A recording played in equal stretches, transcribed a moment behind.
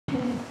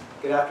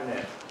Good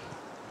afternoon.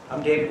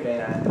 I'm David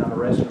Vaina, and I'm a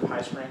resident of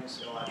High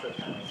Springs in Alachua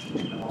County,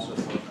 and I'm also a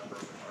board member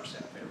of our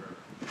Santa Fe River.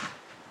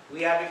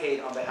 We advocate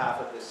on behalf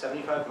of this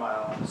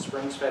 75-mile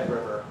springs-fed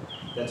river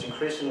that's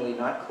increasingly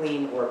not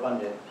clean or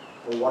abundant,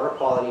 where water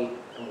quality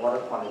and water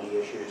quantity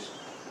issues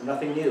are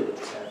nothing new with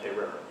the Santa Fe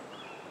River.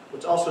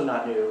 What's also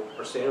not new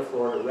are state of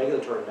Florida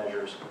regulatory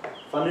measures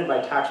funded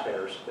by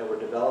taxpayers that were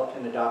developed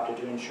and adopted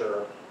to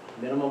ensure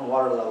minimum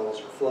water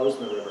levels or flows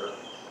in the river,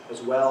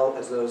 as well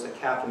as those that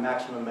cap the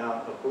maximum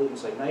amount of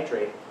pollutants like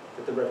nitrate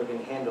that the river can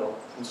handle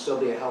and still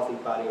be a healthy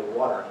body of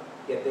water,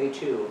 yet they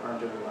too aren't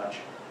doing much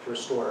to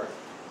restore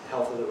the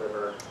health of the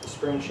river, the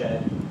spring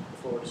shed, the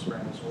Florida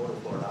Springs, or the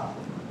Florida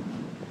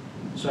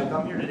Aquifer. So I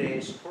come here today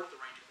to support the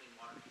Right to Clean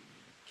Water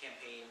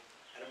campaign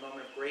at a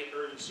moment of great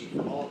urgency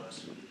for all of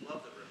us who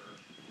love the river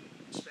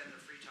and spend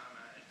their free time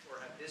on it, or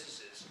have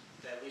businesses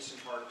that at least in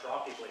part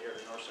draw people here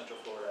to North Central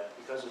Florida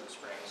because of the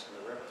springs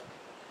and the river.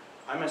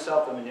 I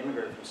myself am an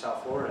immigrant from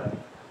South Florida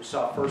who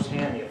saw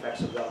firsthand the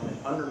effects of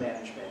government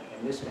undermanagement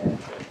and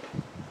mismanagement.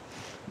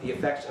 The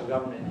effects of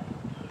government,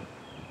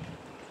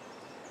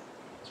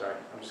 sorry,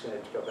 I'm just going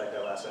to go back to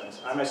that last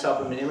sentence. I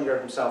myself am an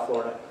immigrant from South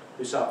Florida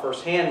who saw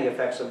firsthand the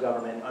effects of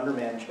government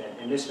undermanagement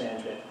and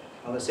mismanagement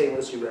on the St.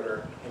 Lucie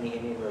River and the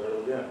Indian River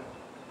Lagoon.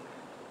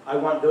 I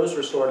want those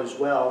restored as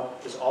well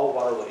as all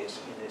waterways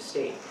in this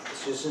state.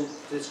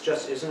 This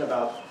just isn't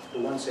about the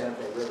one Santa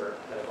Fe River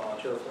that I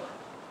volunteer for.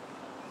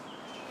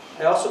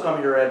 I also come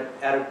here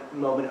at a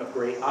moment of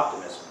great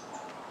optimism.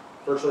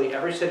 Virtually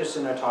every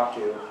citizen I talk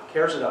to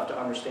cares enough to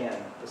understand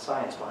the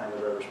science behind the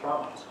river's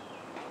problems.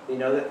 They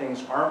know that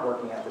things aren't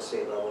working at the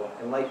state level,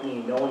 and like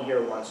me, no one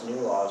here wants new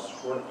laws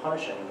or to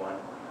punish anyone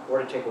or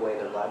to take away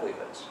their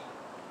livelihoods.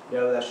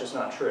 No, that's just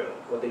not true.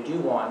 What they do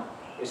want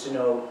is to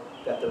know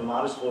that their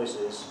modest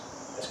voices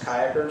as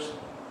kayakers,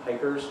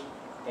 hikers,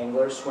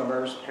 anglers,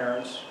 swimmers,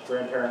 parents,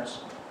 grandparents,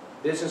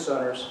 business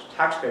owners,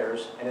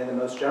 taxpayers, and in the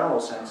most general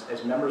sense,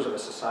 as members of a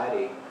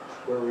society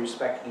where we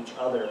respect each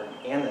other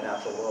and the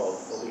natural world,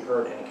 will be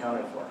heard and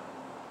accounted for.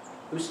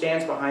 Who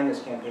stands behind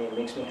this campaign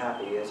makes me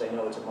happy, as I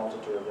know it's a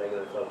multitude of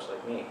regular folks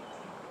like me.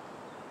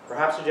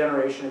 Perhaps a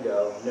generation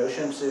ago, the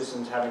notion of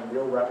citizens having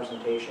real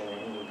representation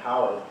and even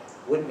power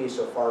wouldn't be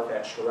so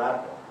far-fetched or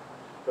radical.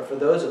 But for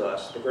those of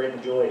us, the great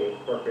majority,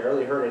 who are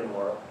barely heard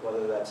anymore,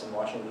 whether that's in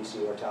Washington,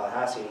 D.C. or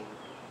Tallahassee,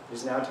 it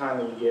is now time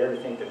that we dare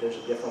to think that there's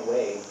a different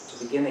way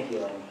to begin the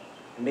healing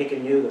and make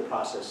anew the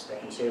process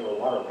that can save our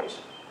waterways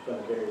from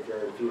the very,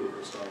 very few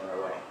who stand in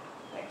our way.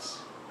 Thanks.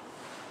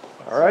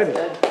 All righty.